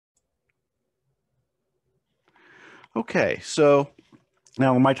Okay, so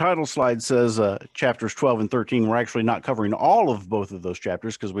now my title slide says chapters 12 and 13. We're actually not covering all of both of those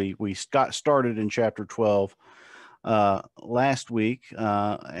chapters because we got started in chapter 12 last week,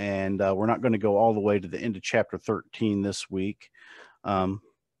 and we're not going to go all the way to the end of chapter 13 this week,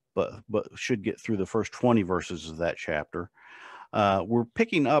 but should get through the first 20 verses of that chapter. We're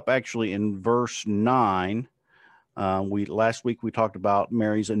picking up actually in verse 9. We last week we talked about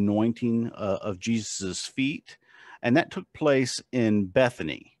Mary's anointing of Jesus's feet, and that took place in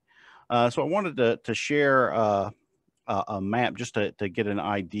Bethany. So I wanted to share a map just to get an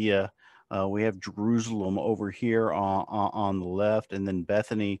idea. We have Jerusalem over here on the left, and then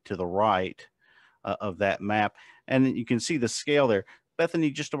Bethany to the right of that map, and you can see the scale there. Bethany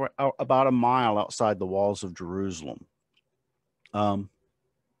just about a mile outside the walls of Jerusalem.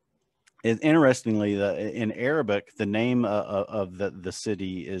 Interestingly, in Arabic, the name of the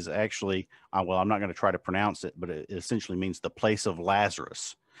city is actually, well, I'm not going to try to pronounce it, but it essentially means the place of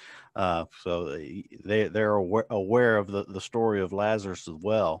Lazarus. So they're aware of the story of Lazarus as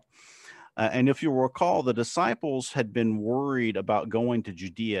well. And if you'll recall, the disciples had been worried about going to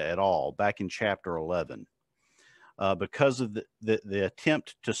Judea at all back in chapter 11. Because of the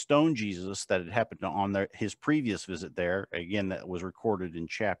attempt to stone Jesus that had happened on his previous visit there. Again, that was recorded in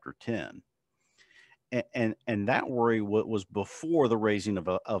chapter 10. And that worry was before the raising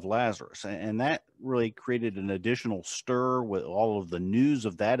of Lazarus. And that really created an additional stir with all of the news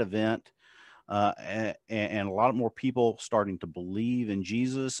of that event, and a lot more people starting to believe in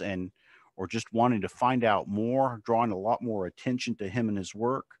Jesus or just wanting to find out more, drawing a lot more attention to him and his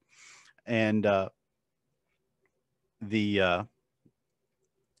work. And the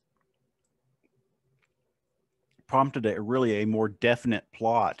prompted a more definite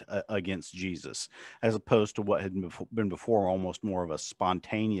plot against Jesus, as opposed to what had been before, almost more of a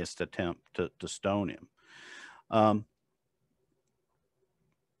spontaneous attempt to stone him. And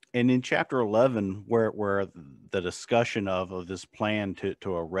in chapter 11, where the discussion of this plan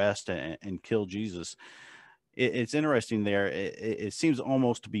to arrest and kill Jesus, it's interesting there. It seems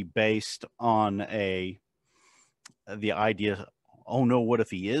almost to be based on the idea, oh no, what if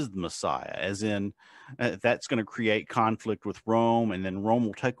he is the Messiah? As in, that's going to create conflict with Rome, and then Rome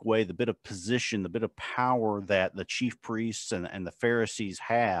will take away the bit of position, the bit of power that the chief priests and the Pharisees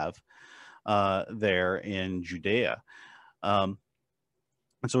have there in Judea. And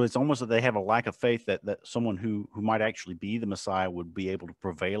so it's almost that they have a lack of faith that someone who might actually be the Messiah would be able to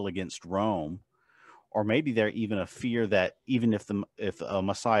prevail against Rome. Or maybe they're even a fear that even if a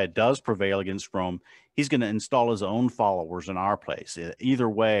Messiah does prevail against Rome, he's going to install his own followers in our place. Either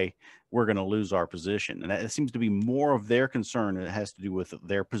way, we're going to lose our position. And it seems to be more of their concern. It has to do with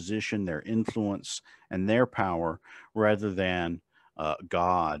their position, their influence, and their power, rather than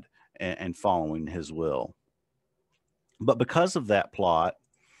God and following his will. But because of that plot,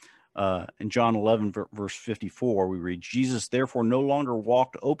 in John 11, verse 54, we read, Jesus therefore no longer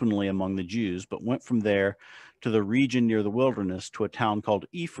walked openly among the Jews, but went from there to the region near the wilderness to a town called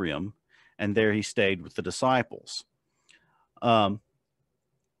Ephraim, and there he stayed with the disciples. So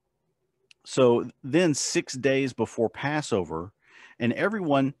then 6 days before Passover, and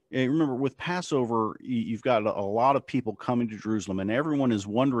everyone, remember with Passover, you've got a lot of people coming to Jerusalem, and everyone is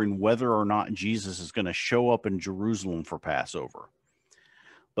wondering whether or not Jesus is going to show up in Jerusalem for Passover.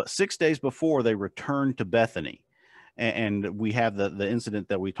 But 6 days before, they returned to Bethany. And we have the incident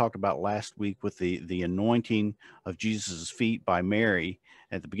that we talked about last week with the anointing of Jesus' feet by Mary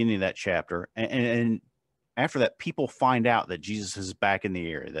at the beginning of that chapter. And after that, people find out that Jesus is back in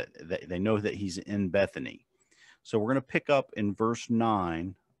the area, that they know that he's in Bethany. So we're going to pick up in verse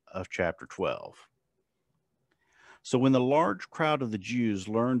 9 of chapter 12. So when the large crowd of the Jews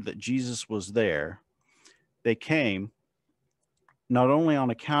learned that Jesus was there, they came, not only on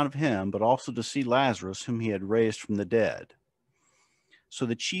account of him, but also to see Lazarus, whom he had raised from the dead. So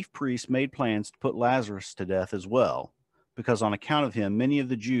the chief priests made plans to put Lazarus to death as well, because on account of him, many of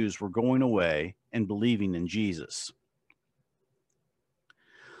the Jews were going away and believing in Jesus.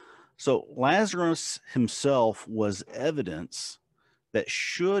 So Lazarus himself was evidence that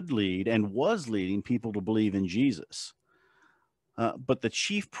should lead and was leading people to believe in Jesus. But the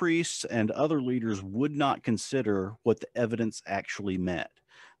chief priests and other leaders would not consider what the evidence actually meant.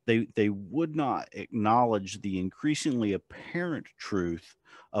 They would not acknowledge the increasingly apparent truth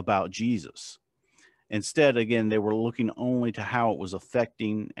about Jesus. Instead, again, they were looking only to how it was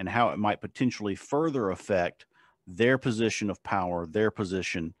affecting and how it might potentially further affect their position of power, their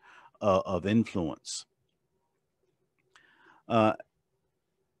position of influence.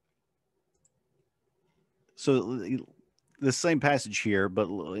 So the same passage here, but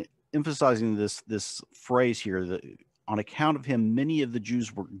emphasizing this phrase here, that on account of him, many of the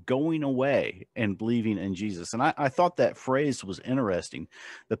Jews were going away and believing in Jesus. And I thought that phrase was interesting.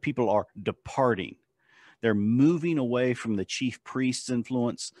 The people are departing. They're moving away from the chief priest's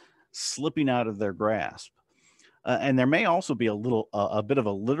influence, slipping out of their grasp. And there may also be a bit of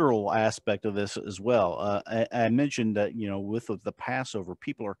a literal aspect of this as well. I mentioned that, with the Passover,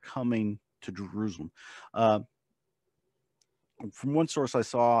 people are coming to Jerusalem. From one source I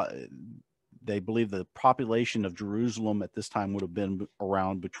saw, they believe the population of Jerusalem at this time would have been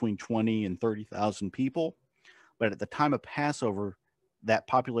around between 20 and 30,000 people. But at the time of Passover, that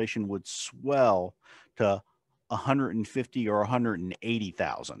population would swell to 150 or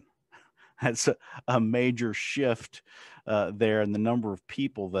 180,000. That's a major shift there in the number of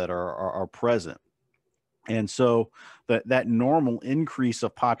people that are present. And so that normal increase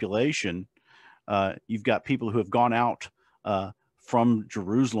of population, you've got people who have gone out from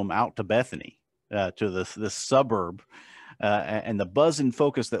Jerusalem out to Bethany, to this suburb, and the buzz and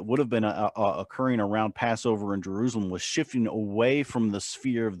focus that would have been occurring around Passover in Jerusalem was shifting away from the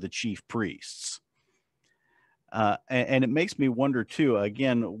sphere of the chief priests. And it makes me wonder too,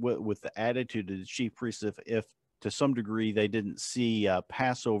 again, with the attitude of the chief priests, if to some degree they didn't see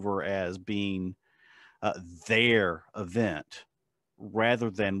Passover as being their event rather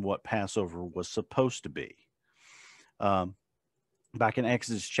than what Passover was supposed to be. Back in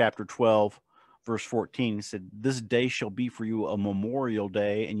Exodus chapter 12, verse 14, it said, "This day shall be for you a memorial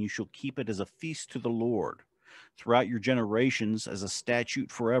day, and you shall keep it as a feast to the Lord. Throughout your generations, as a statute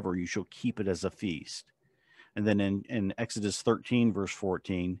forever, you shall keep it as a feast." And then in Exodus 13, verse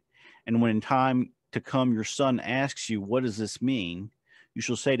 14, "And when in time to come your son asks you, 'What does this mean?' you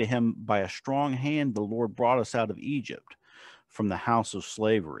shall say to him, 'By a strong hand the Lord brought us out of Egypt, from the house of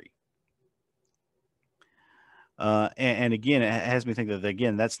slavery.'" And again, it has me think that,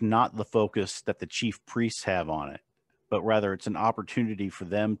 again, that's not the focus that the chief priests have on it, but rather it's an opportunity for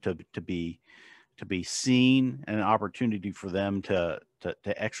them to be seen, and an opportunity for them to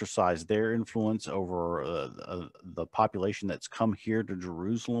exercise their influence over the population that's come here to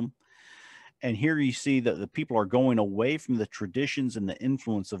Jerusalem. And here you see that the people are going away from the traditions and the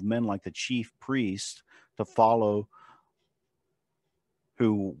influence of men like the chief priest to follow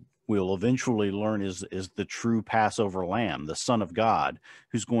who we'll eventually learn is the true Passover lamb, the Son of God,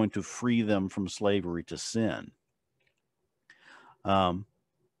 who's going to free them from slavery to sin.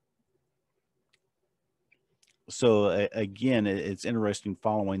 So again, it's interesting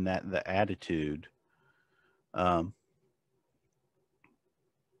following the attitude of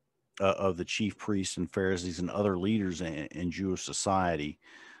the chief priests and Pharisees and other leaders in Jewish society,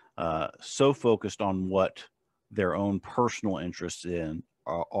 so focused on what their own personal interests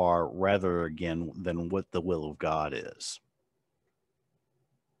are rather, again, than what the will of God is.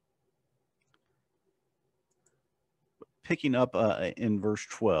 Picking up in verse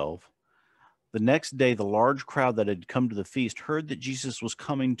 12, "The next day the large crowd that had come to the feast heard that Jesus was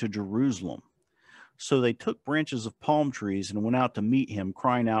coming to Jerusalem. So they took branches of palm trees and went out to meet him,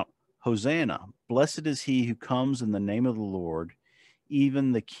 crying out, 'Hosanna! Blessed is he who comes in the name of the Lord,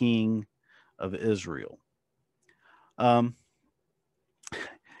 even the King of Israel.'"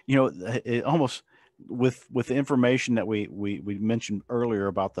 It almost, with the information that we mentioned earlier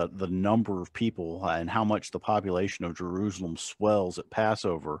about the number of people and how much the population of Jerusalem swells at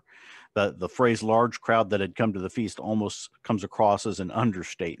Passover, the phrase "large crowd that had come to the feast" almost comes across as an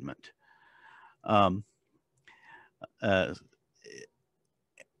understatement.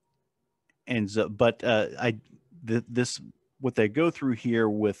 This what they go through here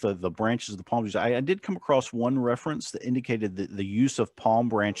with the branches of the palm trees. I did come across one reference that indicated that the use of palm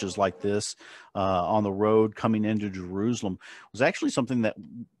branches like this on the road coming into Jerusalem was actually something that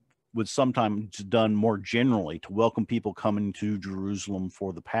was sometimes done more generally to welcome people coming to Jerusalem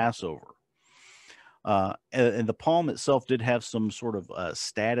for the Passover. And the palm itself did have some sort of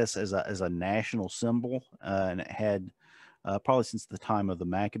status as a national symbol, and it had probably since the time of the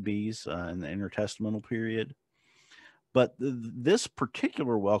Maccabees in the intertestamental period. But this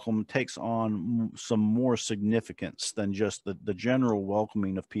particular welcome takes on some more significance than just the general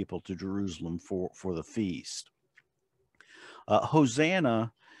welcoming of people to Jerusalem for the feast.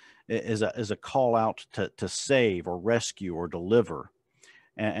 Hosanna is a call out to save or rescue or deliver,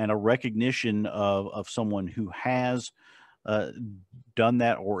 and a recognition of someone who has done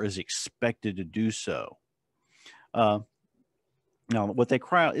that or is expected to do so. Now, what they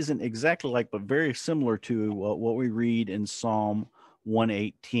cry out isn't exactly like, but very similar to what we read in Psalm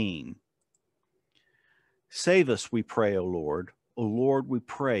 118. "Save us, we pray, O Lord. O Lord, we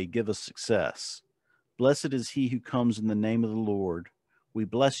pray, give us success. Blessed is he who comes in the name of the Lord. We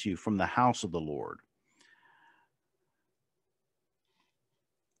bless you from the house of the Lord.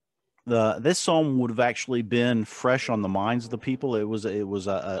 This psalm would have actually been fresh on the minds of the people. It was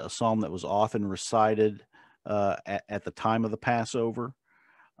a psalm that was often recited at the time of the Passover.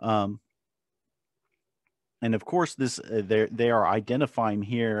 And of course, this they are identifying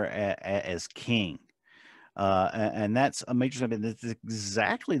here as king. And that's a major sign. That's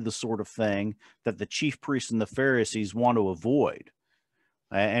exactly the sort of thing that the chief priests and the Pharisees want to avoid.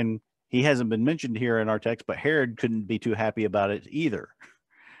 And he hasn't been mentioned here in our text, but Herod couldn't be too happy about it either.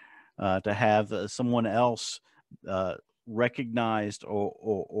 To have someone else recognized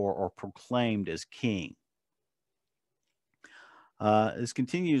or proclaimed as king. This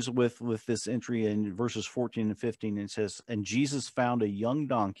continues with this entry in verses 14 and 15. And it says, "And Jesus found a young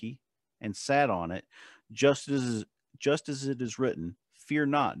donkey and sat on it, just as it is written, 'Fear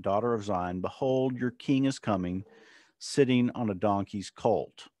not, daughter of Zion. Behold, your king is coming, sitting on a donkey's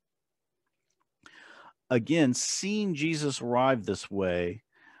colt.'" Again, seeing Jesus arrive this way,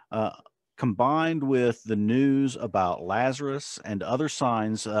 combined with the news about Lazarus and other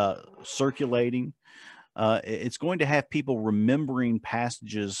signs circulating, it's going to have people remembering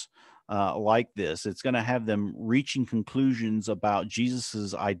passages like this. It's going to have them reaching conclusions about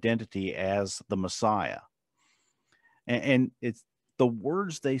Jesus's identity as the Messiah. And it's the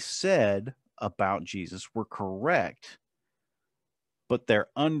words they said about Jesus were correct, but their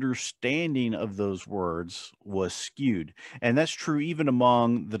understanding of those words was skewed. And that's true even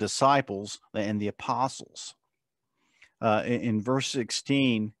among the disciples and the apostles. In verse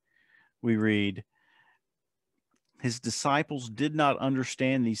 16, we read, "His disciples did not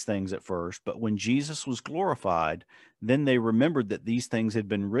understand these things at first, but when Jesus was glorified, then they remembered that these things had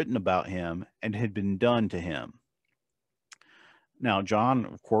been written about him and had been done to him." Now, John,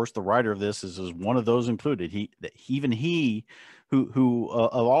 of course, the writer of this is one of those included. Even he, who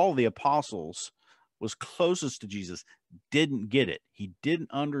of all the apostles was closest to Jesus, didn't get it. He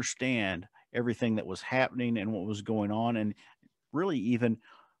didn't understand everything that was happening and what was going on, and really even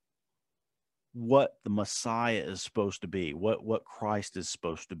what the Messiah is supposed to be, what Christ is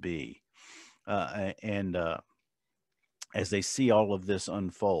supposed to be, and as they see all of this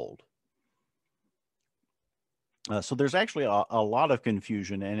unfold. So there's actually a lot of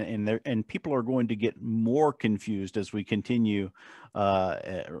confusion, and people are going to get more confused as we continue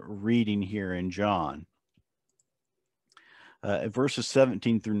reading here in John. Verses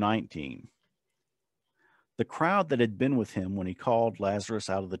 17 through 19. "The crowd that had been with him when he called Lazarus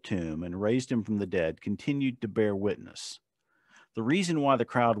out of the tomb and raised him from the dead continued to bear witness. The reason why the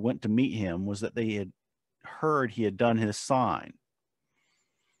crowd went to meet him was that they had heard he had done his sign.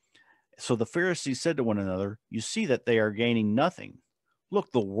 So the Pharisees said to one another, 'You see that they are gaining nothing.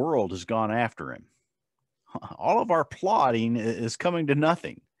 Look, the world has gone after him.' All of our plotting is coming to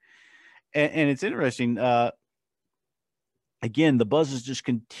nothing." And it's interesting. Again, the buzz just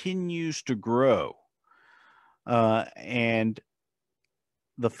continues to grow. And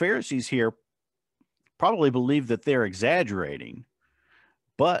the Pharisees here probably believe that they're exaggerating.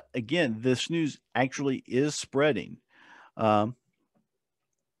 But again, this news actually is spreading.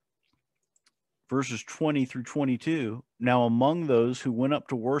 Verses 20 through 22, "Now among those who went up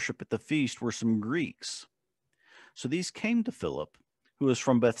to worship at the feast were some Greeks. So these came to Philip, who was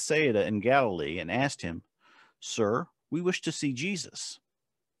from Bethsaida in Galilee, and asked him, 'Sir, we wish to see Jesus.'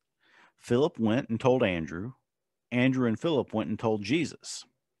 Philip went and told Andrew. Andrew and Philip went and told Jesus."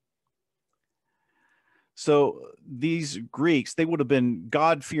 So these Greeks, they would have been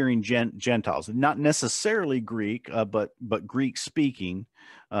God-fearing Gentiles, not necessarily Greek, but Greek-speaking.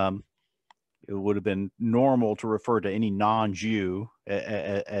 It would have been normal to refer to any non-Jew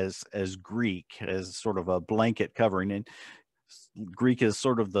as Greek, as sort of a blanket covering. And Greek is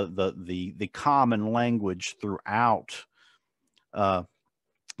sort of the common language throughout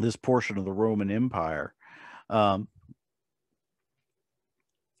this portion of the Roman Empire.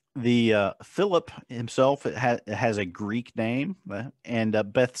 Philip himself has a Greek name,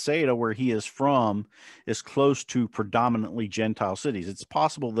 and Bethsaida, where he is from, is close to predominantly Gentile cities. It's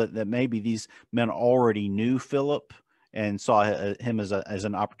possible that maybe these men already knew Philip and saw him as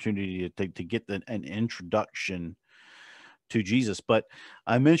an opportunity to get an introduction to Jesus. But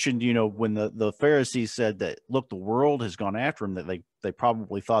I mentioned, when the Pharisees said that, look, the world has gone after him, that they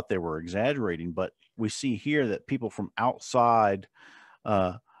probably thought they were exaggerating. But we see here that people from outside,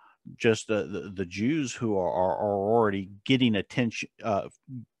 just the Jews who are already getting attention,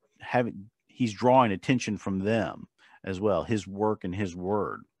 he's drawing attention from them as well, his work and his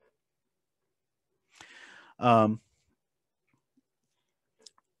word.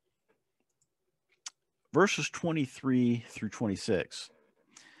 Verses 23 through 26.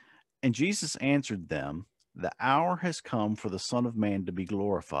 And Jesus answered them, "The hour has come for the Son of Man to be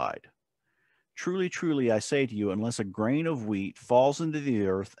glorified. Truly, truly, I say to you, unless a grain of wheat falls into the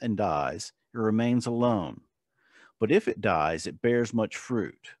earth and dies, it remains alone. But if it dies, it bears much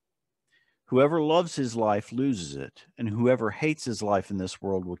fruit. Whoever loves his life loses it, and whoever hates his life in this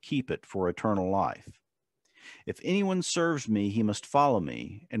world will keep it for eternal life. If anyone serves me, he must follow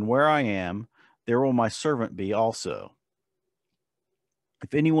me, and where I am, there will my servant be also.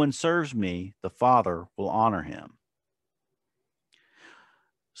 If anyone serves me, the Father will honor him."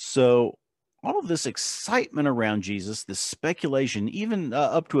 So all of this excitement around Jesus, this speculation, even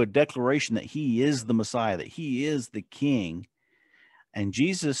up to a declaration that he is the Messiah, that he is the King, and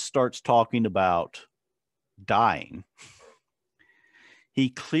Jesus starts talking about dying. He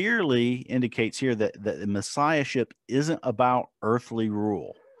clearly indicates here that the Messiahship isn't about earthly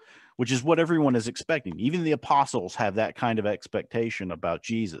rule, which is what everyone is expecting. Even the apostles have that kind of expectation about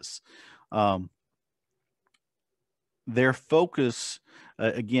Jesus. Their focus,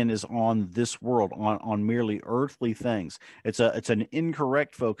 again, is on this world, on merely earthly things. It's an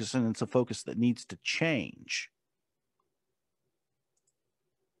incorrect focus, and it's a focus that needs to change.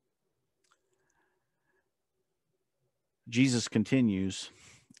 Jesus continues,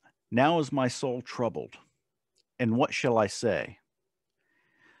 "Now is my soul troubled, and what shall I say?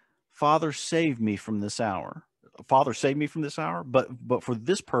 Father, save me from this hour. Father, save me from this hour, but for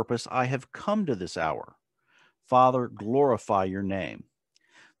this purpose I have come to this hour. Father, glorify your name."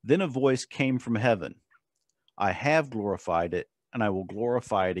 Then a voice came from heaven, "I have glorified it, and I will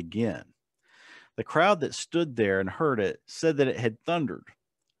glorify it again." The crowd that stood there and heard it said that it had thundered.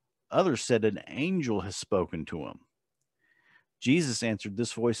 Others said an angel has spoken to him. Jesus answered,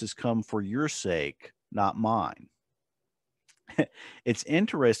 "This voice has come for your sake, not mine." It's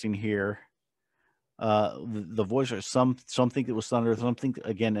interesting here. The voice, or some think it was thunder, some think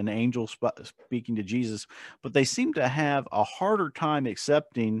again an angel speaking to Jesus, but they seem to have a harder time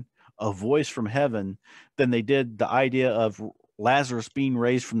accepting a voice from heaven than they did the idea of Lazarus being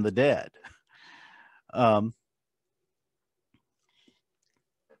raised from the dead. And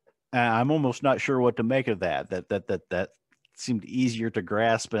I'm almost not sure what to make of that. That seemed easier to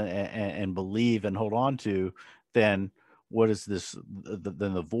grasp and believe and hold on to than what is this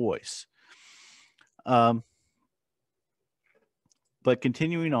than the voice. But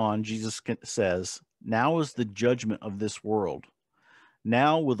continuing on, Jesus says, "Now is the judgment of this world.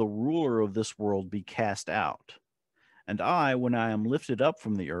 Now will the ruler of this world be cast out. And I, when I am lifted up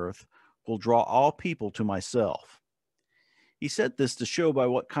from the earth, will draw all people to myself." He said this to show by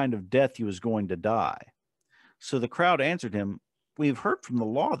what kind of death he was going to die. So the crowd answered him, "We have heard from the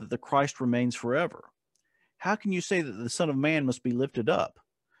law that the Christ remains forever. How can you say that the Son of Man must be lifted up?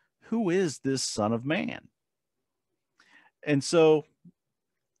 Who is this Son of Man?" And so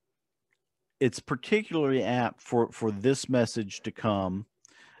it's particularly apt for this message to come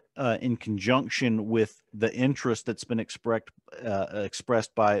in conjunction with the interest that's been expressed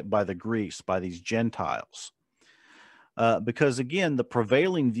by the Greeks, by these Gentiles. Because again, the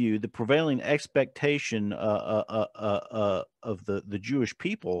prevailing view, the prevailing expectation of the Jewish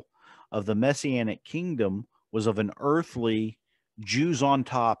people of the Messianic kingdom was of an earthly Jews on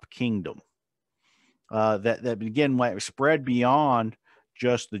top kingdom that again might spread beyond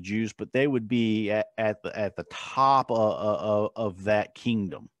just the Jews, but they would be at the top of that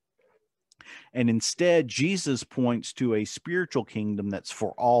kingdom. And instead, Jesus points to a spiritual kingdom that's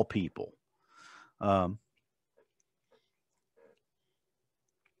for all people.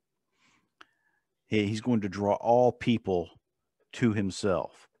 He's going to draw all people to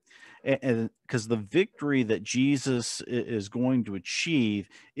himself. And because the victory that Jesus is going to achieve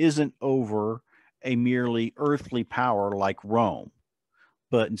isn't over a merely earthly power like Rome,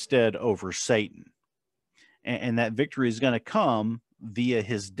 but instead over Satan. And that victory is going to come via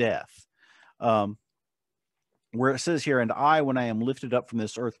his death. Where it says here, "And I, when I am lifted up from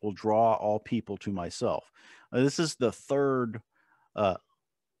this earth, will draw all people to myself." This is the third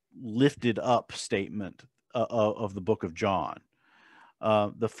lifted up statement of the book of John.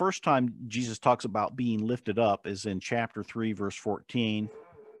 The first time Jesus talks about being lifted up is in chapter 3, verse 14.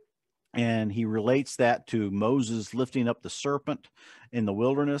 And he relates that to Moses lifting up the serpent in the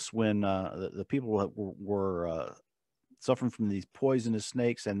wilderness when the people were suffering from these poisonous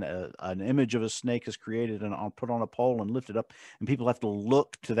snakes, and an image of a snake is created and put on a pole and lifted up, and people have to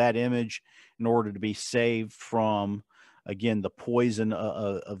look to that image in order to be saved from, again, the poison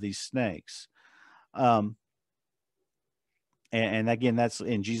of these snakes. And again, that's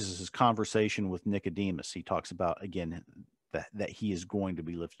in Jesus's conversation with Nicodemus. He talks about, again, that he is going to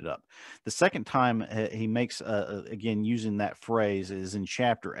be lifted up. The second time he makes, again, using that phrase is in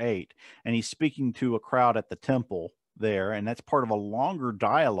chapter 8, and he's speaking to a crowd at the temple there, and that's part of a longer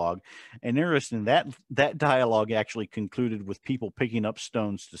dialogue. And interesting, that dialogue actually concluded with people picking up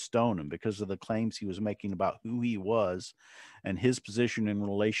stones to stone him because of the claims he was making about who he was and his position in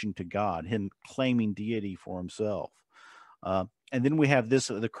relation to God, him claiming deity for himself. And then we have this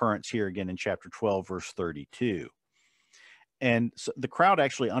occurrence here again in chapter 12, verse 32. And so the crowd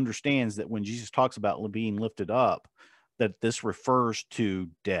actually understands that when Jesus talks about being lifted up, that this refers to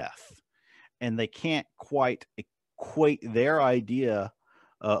death. And they can't quite equate their idea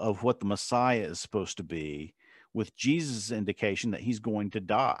of what the Messiah is supposed to be with Jesus' indication that he's going to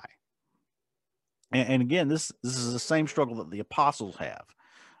die. And again, this is the same struggle that the apostles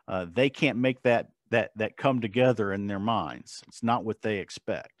have. They can't make that come together in their minds. It's not what they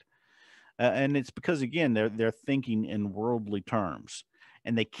expect. And it's because, again, they're thinking in worldly terms,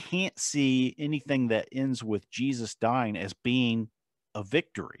 and they can't see anything that ends with Jesus dying as being a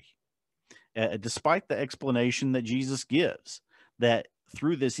victory, despite the explanation that Jesus gives, that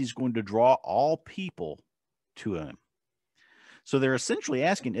through this he's going to draw all people to him. So they're essentially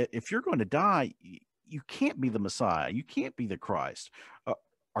asking, if you're going to die, you can't be the Messiah. You can't be the Christ.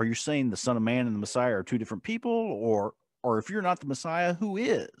 Are you saying the Son of Man and the Messiah are two different people? Or if you're not the Messiah, who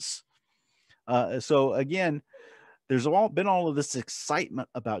is? So again, there's been all of this excitement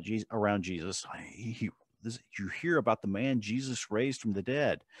about Jesus, around Jesus. You hear about the man Jesus raised from the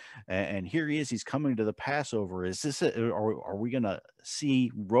dead, and here he is. He's coming to the Passover. Is this it? Are we going to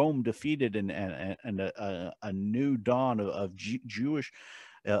see Rome defeated and a new dawn of Jewish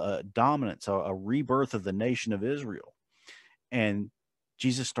dominance, a rebirth of the nation of Israel? And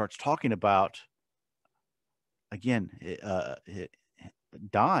Jesus starts talking about, again,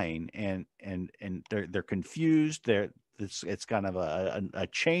 dying, and they're confused. It's kind of a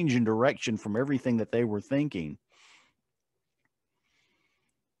change in direction from everything that they were thinking.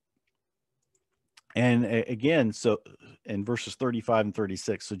 And again, so in verses 35 and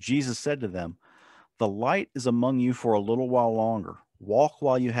 36, so Jesus said to them, "The light is among you for a little while longer. Walk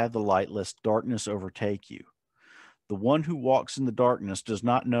while you have the light, lest darkness overtake you. The one who walks in the darkness does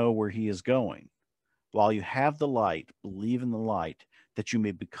not know where he is going. While you have the light, believe in the light, that you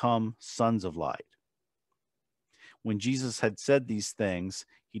may become sons of light." When Jesus had said these things,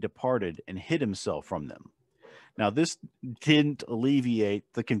 he departed and hid himself from them. Now, this didn't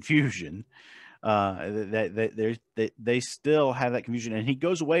alleviate the confusion. They still have that confusion, and he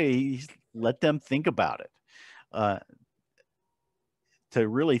goes away. He let them think about it, to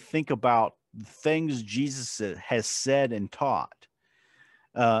really think about the things Jesus has said and taught,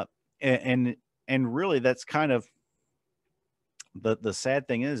 and really, that's kind of the sad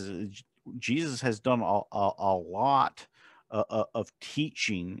thing is Jesus has done a lot of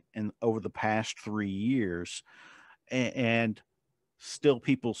teaching over the past 3 years, and still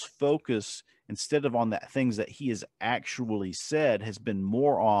people's focus, instead of on the things that he has actually said, has been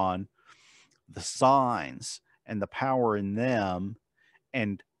more on the signs and the power in them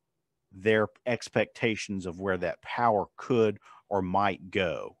and their expectations of where that power could or might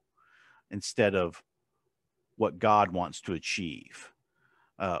go, instead of what God wants to achieve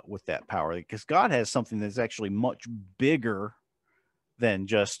with that power. Because God has something that's actually much bigger than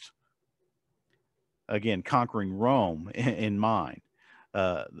just, again, conquering Rome in mind.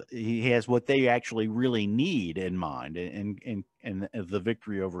 He has what they actually really need in mind, and the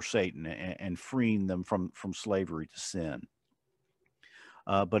victory over Satan and freeing them from slavery to sin.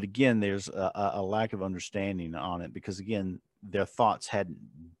 But again, there's a lack of understanding on it, because again, their thoughts hadn't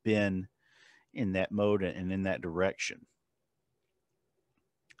been in that mode and in that direction.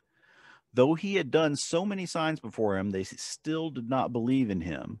 Though he had done so many signs before him, they still did not believe in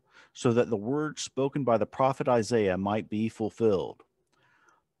him, so that the word spoken by the prophet Isaiah might be fulfilled.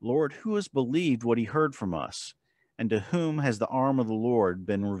 "Lord, who has believed what he heard from us? And to whom has the arm of the Lord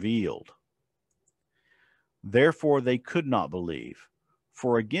been revealed?" Therefore they could not believe.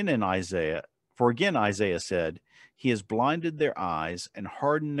 For again Isaiah said, "He has blinded their eyes and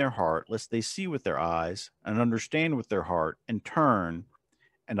hardened their heart, lest they see with their eyes and understand with their heart and turn,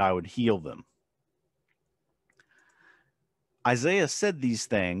 and I would heal them." Isaiah said these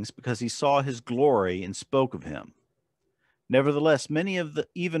things because he saw his glory and spoke of him. Nevertheless, many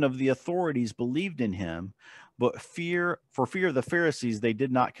even of the authorities believed in him, but for fear of the Pharisees, they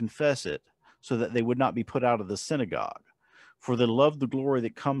did not confess it, so that they would not be put out of the synagogue. For they loved the glory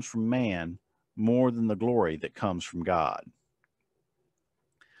that comes from man more than the glory that comes from God.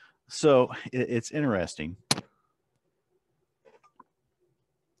 So it's interesting.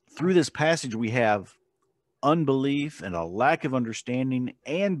 Through this passage, we have unbelief and a lack of understanding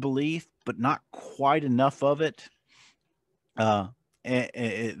and belief, but not quite enough of it.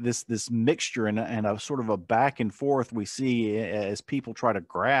 This mixture and a sort of a back and forth we see as people try to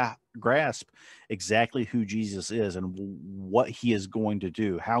grasp exactly who Jesus is and what he is going to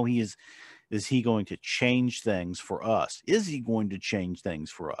do, how is he going to change things for us? Is he going to change things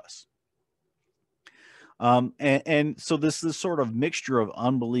for us? And so this sort of mixture of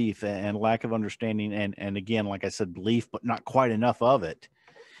unbelief and lack of understanding, and again, like I said, belief, but not quite enough of it.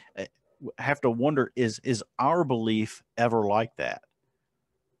 Have to wonder, is our belief ever like that?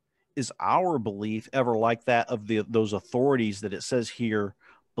 Is our belief ever like that of those authorities that it says here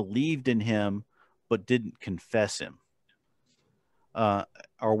believed in him but didn't confess him?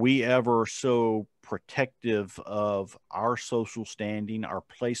 Are we ever so protective of our social standing, our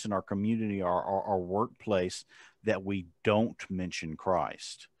place in our community, our workplace, that we don't mention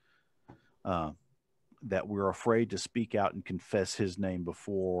Christ? That we're afraid to speak out and confess his name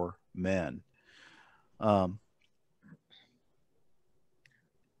before men?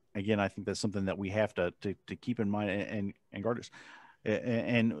 Again, I think that's something that we have to keep in mind and guard us.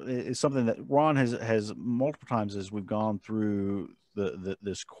 And it's something that Ron has multiple times as we've gone through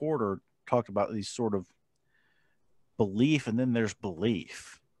this quarter talked about these sort of belief, and then there's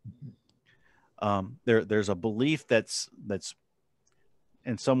belief. There's a belief that's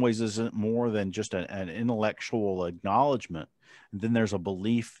in some ways isn't more than just an intellectual acknowledgement. And then there's a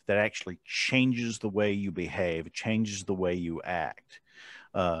belief that actually changes the way you behave, changes the way you act.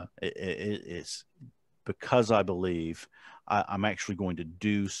 It's because I believe I'm actually going to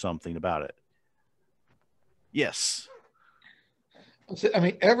do something about it. Yes. I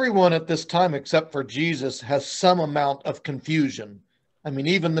mean, everyone at this time, except for Jesus, has some amount of confusion. I mean,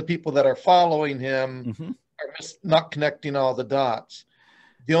 even the people that are following him are just not connecting all the dots.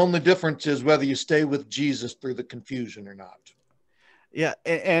 The only difference is whether you stay with Jesus through the confusion or not. Yeah,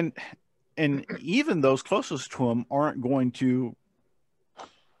 and even those closest to him aren't going to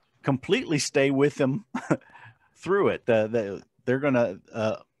completely stay with him through it. They're going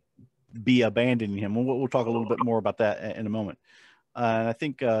to be abandoning him. We'll talk a little bit more about that in a moment. And I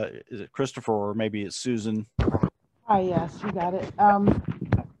think is it Christopher or maybe it's Susan? Hi, yes, you got it.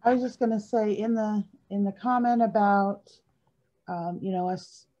 I was just going to say in the comment about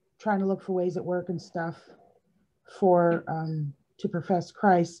us trying to look for ways at work and stuff for to profess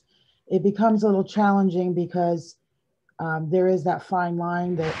Christ, it becomes a little challenging because there is that fine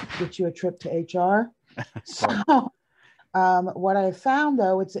line that gets you a trip to HR. So what I found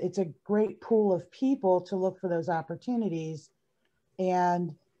though, it's a great pool of people to look for those opportunities.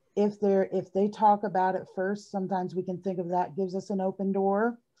 And if they talk about it first, sometimes we can think of that gives us an open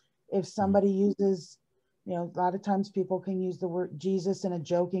door. If somebody uses, a lot of times people can use the word Jesus in a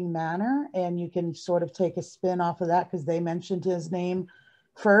joking manner, and you can sort of take a spin off of that because they mentioned his name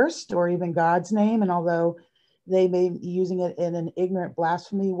first, or even God's name. And although they may be using it in an ignorant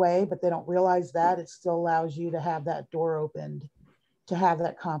blasphemy way, but they don't realize that, it still allows you to have that door opened to have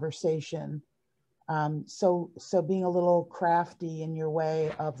that conversation. So being a little crafty in your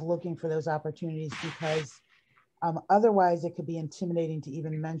way of looking for those opportunities, because otherwise it could be intimidating to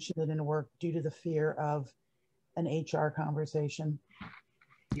even mention it in work due to the fear of an HR conversation.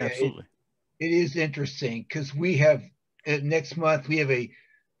 Yeah, absolutely. It is interesting because we have next month we have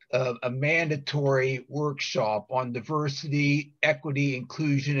a mandatory workshop on diversity, equity,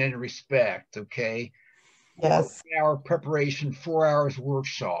 inclusion, and respect. Okay. Yes. 4-hour preparation, 4 hours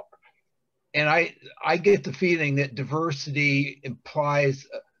workshop. And I get the feeling that diversity applies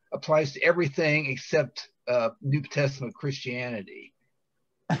to everything except New Testament Christianity.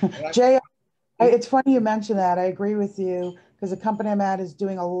 Jay, it's funny you mention that. I agree with you because the company I'm at is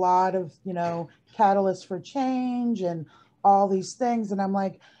doing a lot of, catalysts for change and all these things. And I'm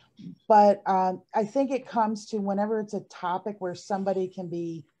like, but I think it comes to whenever it's a topic where somebody can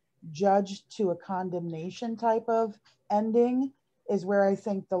be judged to a condemnation type of ending, is where I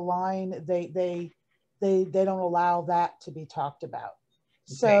think the line they don't allow that to be talked about.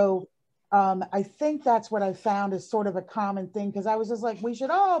 Okay. So I think that's what I found is sort of a common thing, because I was just like, we should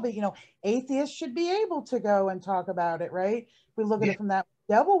all be, atheists should be able to go and talk about it, right? If we look at it from that,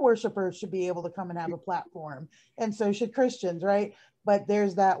 devil worshipers should be able to come and have a platform, and so should Christians, right? But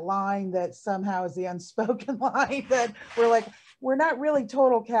there's that line that somehow is the unspoken line that we're not really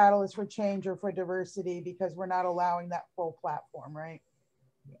total catalysts for change or for diversity because we're not allowing that full platform, right?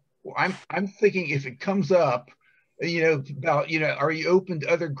 Well, I'm thinking if it comes up, about, are you open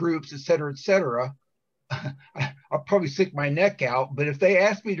to other groups, et cetera, I'll probably stick my neck out. But if they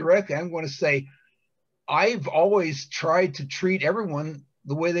ask me directly, I'm going to say, I've always tried to treat everyone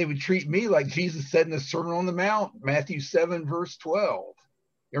the way they would treat me, like Jesus said in the Sermon on the Mount, Matthew 7, verse 12.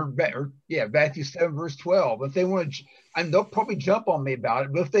 Matthew 7, verse 12. If they want to, they'll probably jump on me about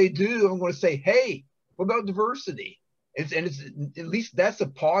it. But if they do, I'm going to say, hey, what about diversity? It's at least that's a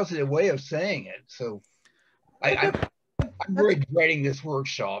positive way of saying it. So I'm really dreading this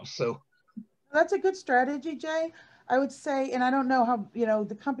workshop. So that's a good strategy, Jay. I would say, and I don't know how,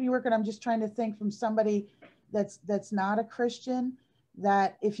 the company you're working, I'm just trying to think from somebody that's not a Christian,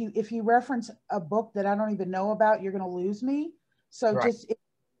 that if you reference a book that I don't even know about, you're going to lose me. So right. Just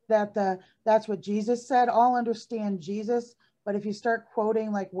that's what Jesus said. I'll understand Jesus, but if you start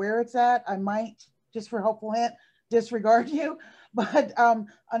quoting like where it's at, I might, just for helpful hint, disregard you. But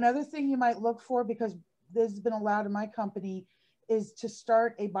another thing you might look for, because this has been allowed in my company, is to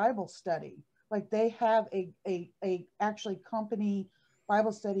start a Bible study. Like they have a actually company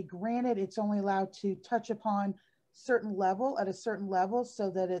Bible study. Granted, it's only allowed to touch upon at a certain level, so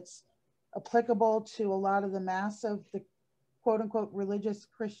that it's applicable to a lot of the mass of the quote unquote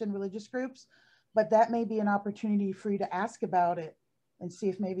Christian religious groups. But that may be an opportunity for you to ask about it and see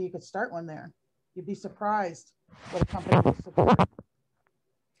if maybe you could start one there. You'd be surprised what a company will support.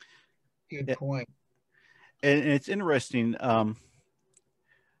 Good point. And it's interesting.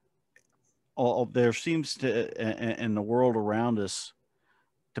 There seems to, in the world around us,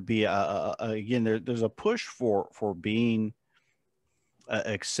 to be again, there's a push for being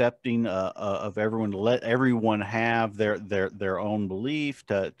accepting of everyone, to let everyone have their own belief,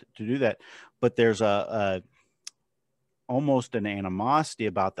 to do that. But there's almost an animosity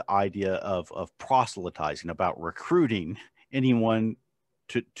about the idea of proselytizing, about recruiting anyone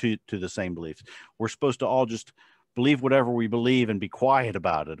to the same beliefs. We're supposed to all just believe whatever we believe and be quiet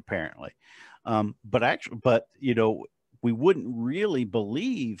about it, apparently. But we wouldn't really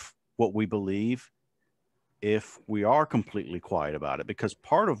believe what we believe if we are completely quiet about it, because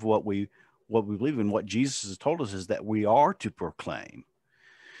part of what we believe in, what Jesus has told us, is that we are to proclaim.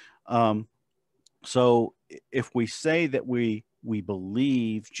 So if we say that we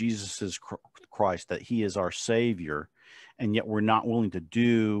believe Jesus is Christ, that he is our Savior, and yet we're not willing to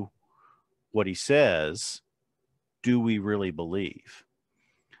do what he says, do we really believe?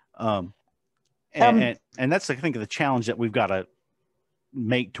 And that's, I think, the challenge that we've got to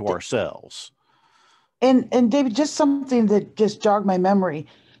make to ourselves. And David, just something that just jogged my memory.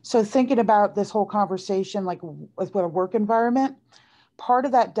 So thinking about this whole conversation, like with a work environment, part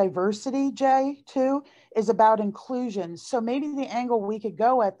of that diversity, Jay, too, is about inclusion. So maybe the angle we could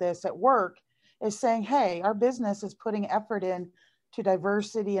go at this at work is saying, hey, our business is putting effort in to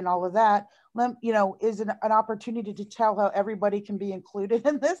diversity and all of that. Is an opportunity to tell how everybody can be included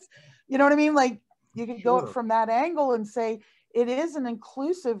in this. You know what I mean? Like you could go from that angle and say it is an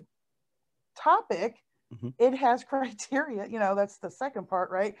inclusive topic. Mm-hmm. It has criteria, that's the second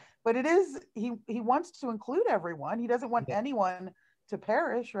part, right? But it is, he wants to include everyone. He doesn't want anyone to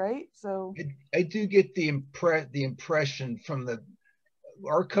perish, right? So I do get the impression from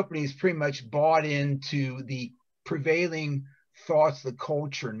our company is pretty much bought into the prevailing thoughts of the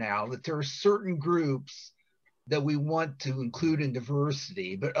culture now, that there are certain groups that we want to include in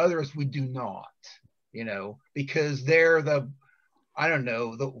diversity, but others we do not, because they're the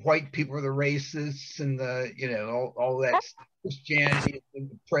white people are the racists, and all that Christianity is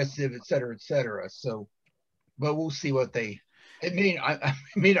oppressive, et cetera, et cetera. So, but we'll see what it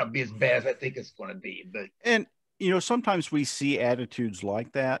may not be as bad as I think it's going to be, but. And, sometimes we see attitudes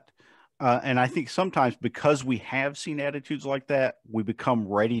like that. And I think sometimes because we have seen attitudes like that, we become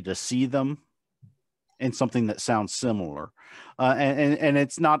ready to see them in something that sounds similar. And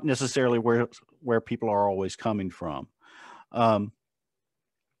it's not necessarily where people are always coming from. And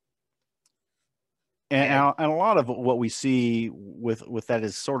a lot of what we see with that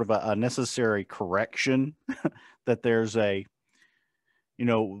is sort of a necessary correction that there's there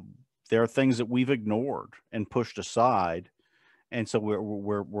are things that we've ignored and pushed aside. And so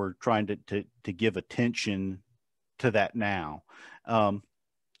we're trying to give attention to that now. And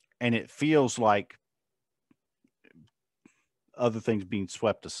it feels like other things being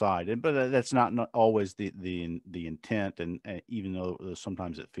swept aside, but that's not always the intent. And even though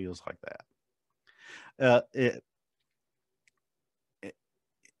sometimes it feels like that.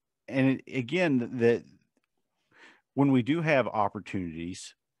 Again, that when we do have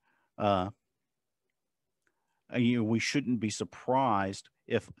opportunities, we shouldn't be surprised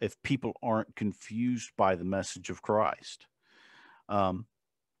if people aren't confused by the message of Christ.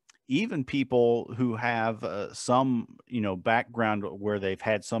 Even people who have some, background where they've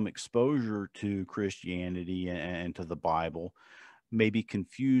had some exposure to Christianity and to the Bible may be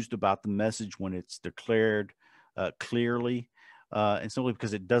confused about the message when it's declared clearly. and simply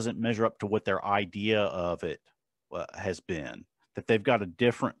because it doesn't measure up to what their idea of it has been. That they've got a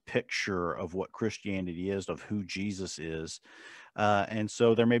different picture of what Christianity is, of who Jesus is. And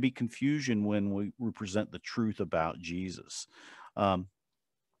so there may be confusion when we present the truth about Jesus.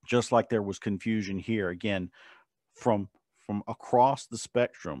 Just like there was confusion here, again, from across the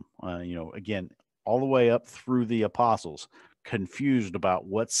spectrum, again, all the way up through the apostles, confused about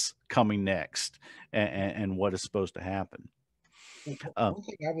what's coming next and what is supposed to happen. One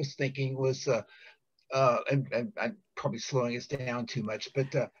thing I was thinking was, and I'm probably slowing us down too much,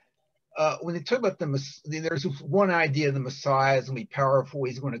 but when they talk about there's one idea: the Messiah is going to be powerful.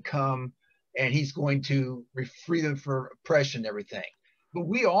 He's going to come, and he's going to free them from oppression and everything. But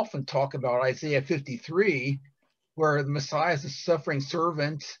we often talk about Isaiah 53, where the Messiah is a suffering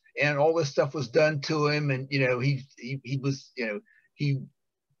servant, and all this stuff was done to him, and he was, he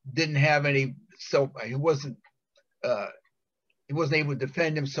didn't have any he wasn't able to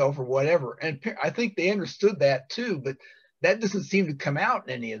defend himself or whatever. And I think they understood that too, but that doesn't seem to come out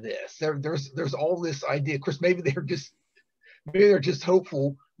in any of this. There's all this idea. Of course, maybe they're just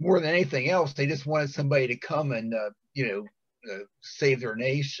hopeful more than anything else. They just wanted somebody to come and save their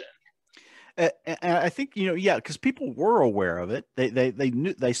nation. And I think, because people were aware of it. They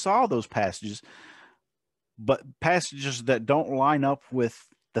knew, they saw those passages, but passages that don't line up with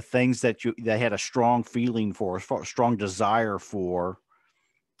the things that they had a strong feeling for, a strong desire for,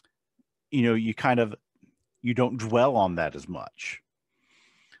 you don't dwell on that as much.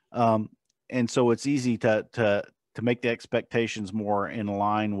 And so it's easy to make the expectations more in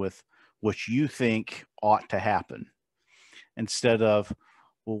line with what you think ought to happen, instead of,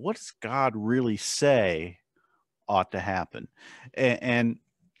 well, what does God really say ought to happen? And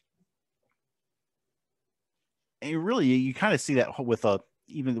really, you kind of see that with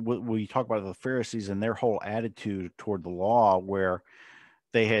even when you talk about the Pharisees and their whole attitude toward the law, where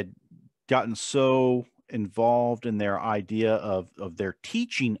they had gotten so involved in their idea of their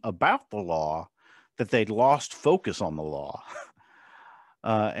teaching about the law that they'd lost focus on the law.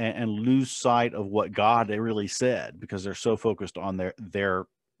 And lose sight of what God really said, because they're so focused on their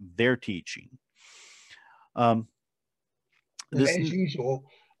teaching. As usual,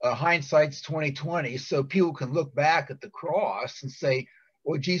 hindsight's 20/20, so people can look back at the cross and say,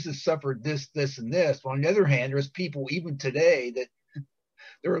 well, Jesus suffered this, this, and this. But on the other hand, there's people even today that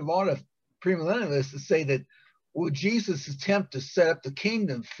there are a lot of premillennialists that say that, well, Jesus' attempt to set up the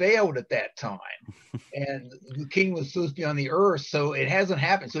kingdom failed at that time. And the kingdom was supposed to be on the earth, so it hasn't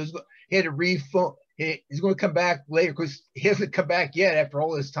happened. So he had to he's going to come back later, because he hasn't come back yet after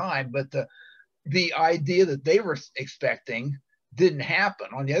all this time. But the idea that they were expecting didn't happen.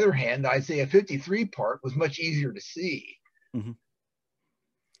 On the other hand, the Isaiah 53 part was much easier to see. Mm-hmm.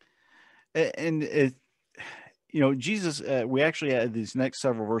 And Jesus, we actually had these next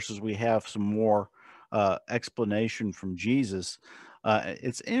several verses, we have some more explanation from Jesus.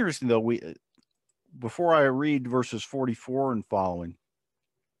 It's interesting, though, before I read verses 44 and following,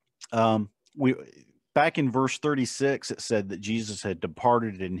 back in verse 36, it said that Jesus had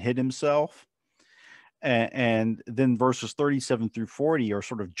departed and hid himself. And then verses 37 through 40 are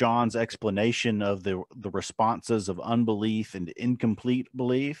sort of John's explanation of the responses of unbelief and incomplete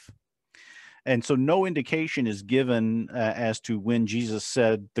belief. And so no indication is given as to when Jesus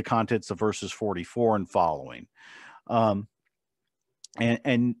said the contents of verses 44 and following. And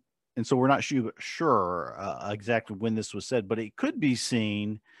so we're not sure exactly when this was said, but it could be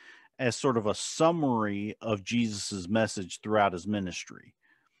seen as sort of a summary of Jesus's message throughout his ministry.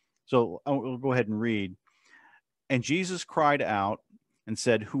 So we'll go ahead and read. And Jesus cried out and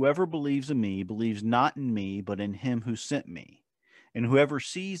said, "Whoever believes in me believes not in me, but in him who sent me. And whoever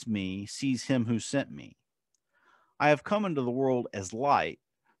sees me sees him who sent me. I have come into the world as light,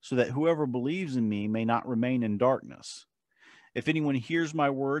 so that whoever believes in me may not remain in darkness. If anyone hears my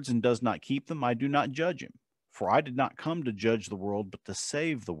words and does not keep them, I do not judge him. For I did not come to judge the world, but to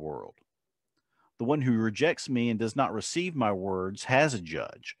save the world. The one who rejects me and does not receive my words has a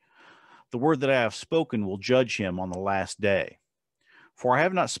judge. The word that I have spoken will judge him on the last day. For I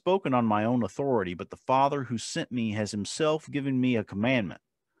have not spoken on my own authority, but the Father who sent me has himself given me a commandment,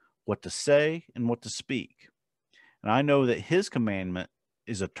 what to say and what to speak. And I know that his commandment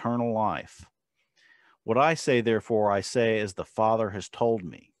is eternal life. What I say, therefore, I say as the Father has told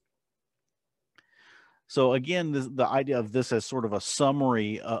me." So again, the idea of this as sort of a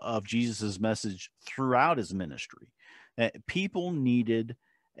summary of Jesus's message throughout his ministry. People needed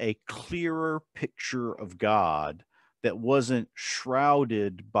a clearer picture of God that wasn't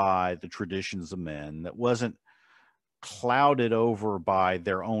shrouded by the traditions of men, that wasn't clouded over by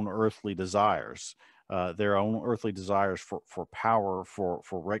their own earthly desires. their own earthly desires for power, for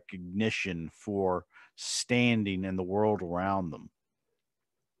recognition, for standing in the world around them.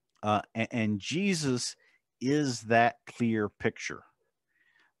 And Jesus is that clear picture.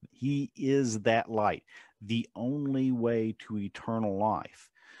 He is that light, the only way to eternal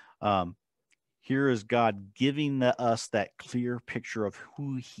life. Here is God giving us that clear picture of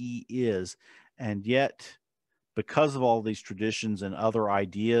who he is. And yet, because of all these traditions and other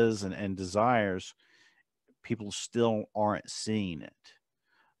ideas and desires, people still aren't seeing it.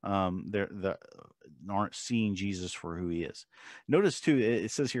 They aren't seeing Jesus for who he is. Notice too,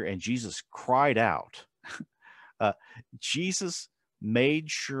 it says here, and Jesus cried out. Jesus made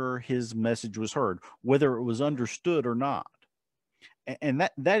sure his message was heard, whether it was understood or not. And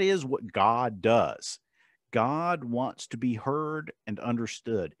that is what God does. God wants to be heard and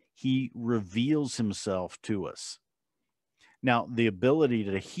understood. He reveals himself to us. Now, the ability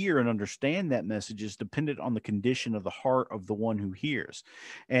to hear and understand that message is dependent on the condition of the heart of the one who hears.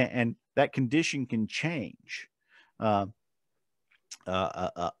 And that condition can change. A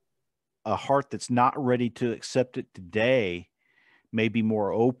heart that's not ready to accept it today may be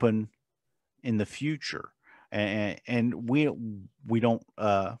more open in the future. And we don't,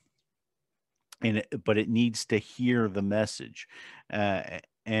 but it needs to hear the message.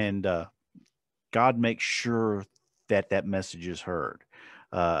 And God makes sure that message is heard.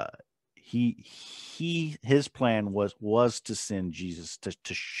 His plan was to send Jesus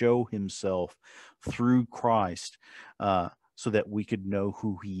to show himself through Christ, so that we could know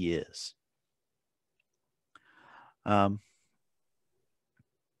who he is.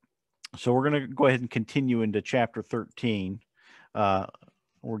 So we're going to go ahead and continue into chapter 13.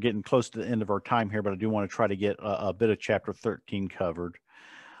 We're getting close to the end of our time here, but I do want to try to get a bit of chapter 13 covered.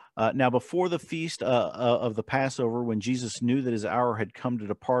 Now, before the feast of the Passover, when Jesus knew that his hour had come to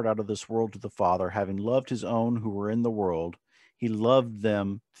depart out of this world to the Father, having loved his own who were in the world, he loved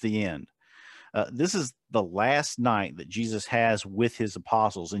them to the end. This is the last night that Jesus has with his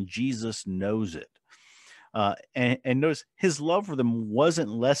apostles, and Jesus knows it. And notice his love for them wasn't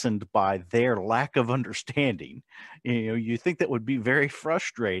lessened by their lack of understanding. You think that would be very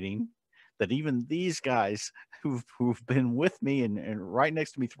frustrating, that even these guys who've been with me and right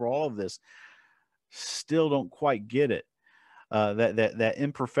next to me through all of this still don't quite get it. That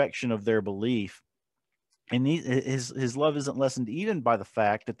imperfection of their belief. And his love isn't lessened even by the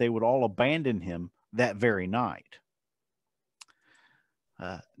fact that they would all abandon him that very night.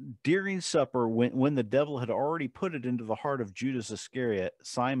 During supper, when the devil had already put it into the heart of Judas Iscariot,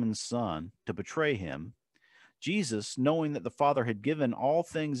 Simon's son, to betray him, Jesus, knowing that the Father had given all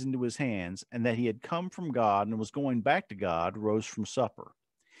things into his hands and that he had come from God and was going back to God, rose from supper.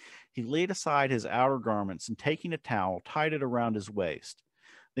 He laid aside his outer garments and, taking a towel, tied it around his waist.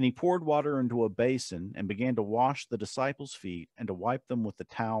 Then he poured water into a basin and began to wash the disciples' feet and to wipe them with the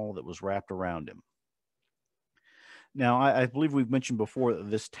towel that was wrapped around him. Now, I believe we've mentioned before that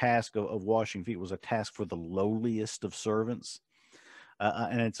this task of washing feet was a task for the lowliest of servants.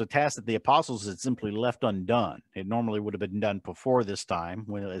 And it's a task that the apostles had simply left undone. It normally would have been done before this time,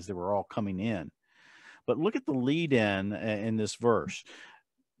 as they were all coming in. But look at the lead in this verse.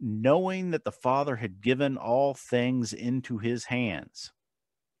 Knowing that the Father had given all things into his hands.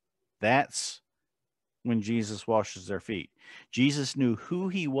 That's when Jesus washes their feet. Jesus knew who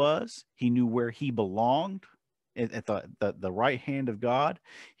he was. He knew where he belonged at the right hand of God.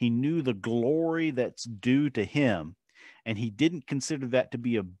 He knew the glory that's due to him. And he didn't consider that to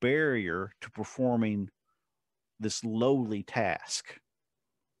be a barrier to performing this lowly task.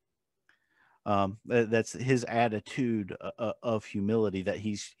 That's his attitude of humility that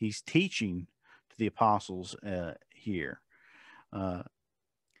he's teaching to the apostles here.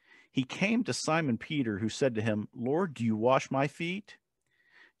 He came to Simon Peter, who said to him, "Lord, do you wash my feet?"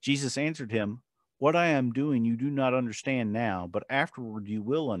 Jesus answered him, "What I am doing you do not understand now, but afterward you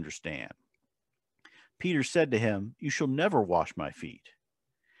will understand." Peter said to him, "You shall never wash my feet."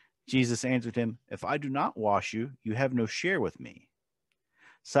 Jesus answered him, "If I do not wash you, you have no share with me."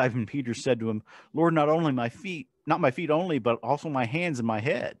 Simon Peter said to him, "Lord, not my feet only, but also my hands and my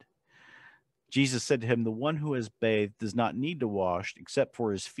head." Jesus said to him, "The one who has bathed does not need to wash except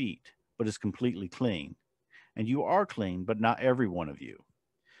for his feet, but is completely clean. And you are clean, but not every one of you."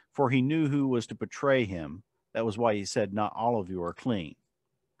 For he knew who was to betray him. That was why he said, "Not all of you are clean."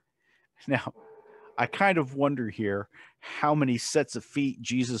 Now, I kind of wonder here how many sets of feet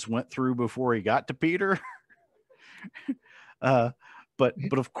Jesus went through before he got to Peter. But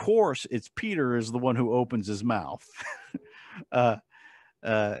of course, it's Peter is the one who opens his mouth.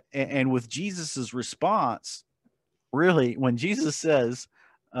 And with Jesus's response, really, when Jesus says,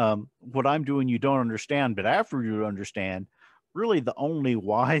 what I'm doing you don't understand, but after you understand, really the only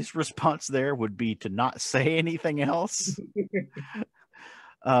wise response there would be to not say anything else.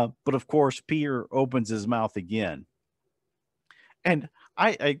 But of course, Peter opens his mouth again. And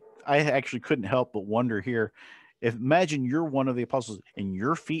I actually couldn't help but wonder here, if imagine you're one of the apostles and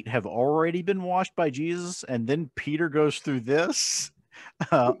your feet have already been washed by Jesus, and then Peter goes through this.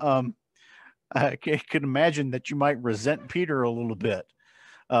 I can imagine that you might resent Peter a little bit.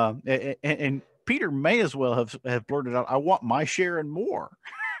 And Peter may as well have blurted out, "I want my share and more,"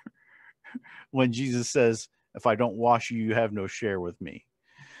 when Jesus says, "If I don't wash you, you have no share with me."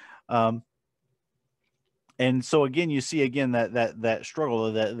 And so again, you see again that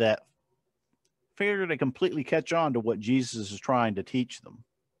struggle, that failure to completely catch on to what Jesus is trying to teach them.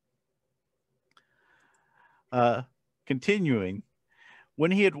 Continuing,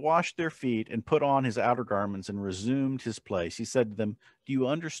 when he had washed their feet and put on his outer garments and resumed his place, he said to them, "Do you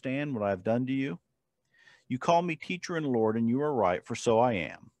understand what I have done to you? You call me teacher and Lord, and you are right, for so I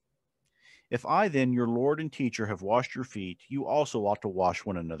am. If I then, your Lord and teacher, have washed your feet, you also ought to wash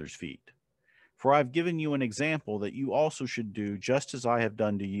one another's feet. For I have given you an example that you also should do just as I have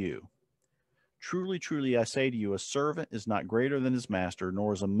done to you. Truly, truly, I say to you, a servant is not greater than his master,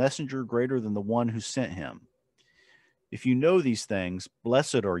 nor is a messenger greater than the one who sent him. If you know these things,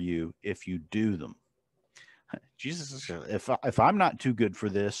 blessed are you if you do them." Jesus says, if I'm not too good for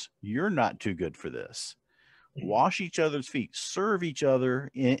this, you're not too good for this. Wash each other's feet, serve each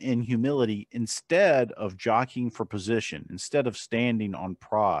other in humility instead of jockeying for position, instead of standing on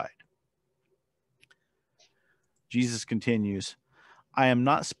pride. Jesus continues, "I am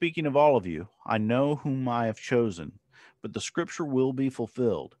not speaking of all of you. I know whom I have chosen, but the scripture will be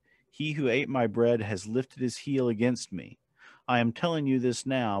fulfilled. He who ate my bread has lifted his heel against me. I am telling you this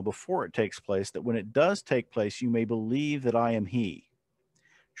now before it takes place, that when it does take place, you may believe that I am he.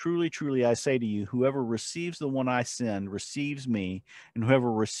 Truly, truly, I say to you, whoever receives the one I send receives me, and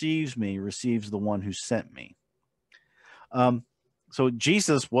whoever receives me receives the one who sent me." So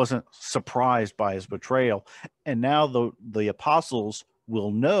Jesus wasn't surprised by his betrayal, and now the apostles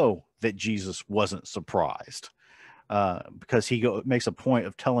will know that Jesus wasn't surprised, because he makes a point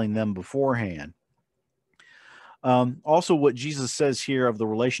of telling them beforehand. Also, what Jesus says here of the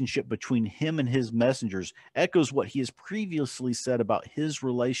relationship between him and his messengers echoes what he has previously said about his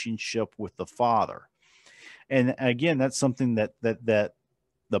relationship with the Father. And again, that's something that the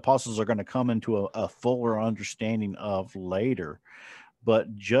apostles are going to come into a fuller understanding of later.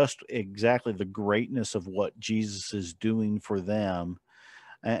 But just exactly the greatness of what Jesus is doing for them,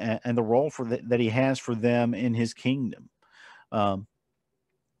 and the role that he has for them in his kingdom. Of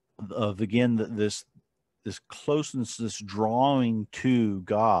again, this closeness, this drawing to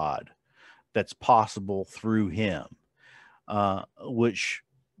God that's possible through him, which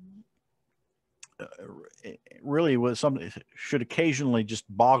really was something should occasionally just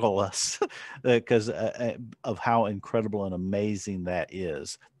boggle us because of how incredible and amazing that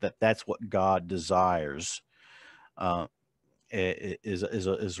is. That's what God desires, is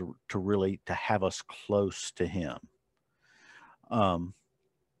to really to have us close to him.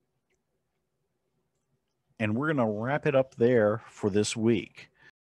 And we're going to wrap it up there for this week.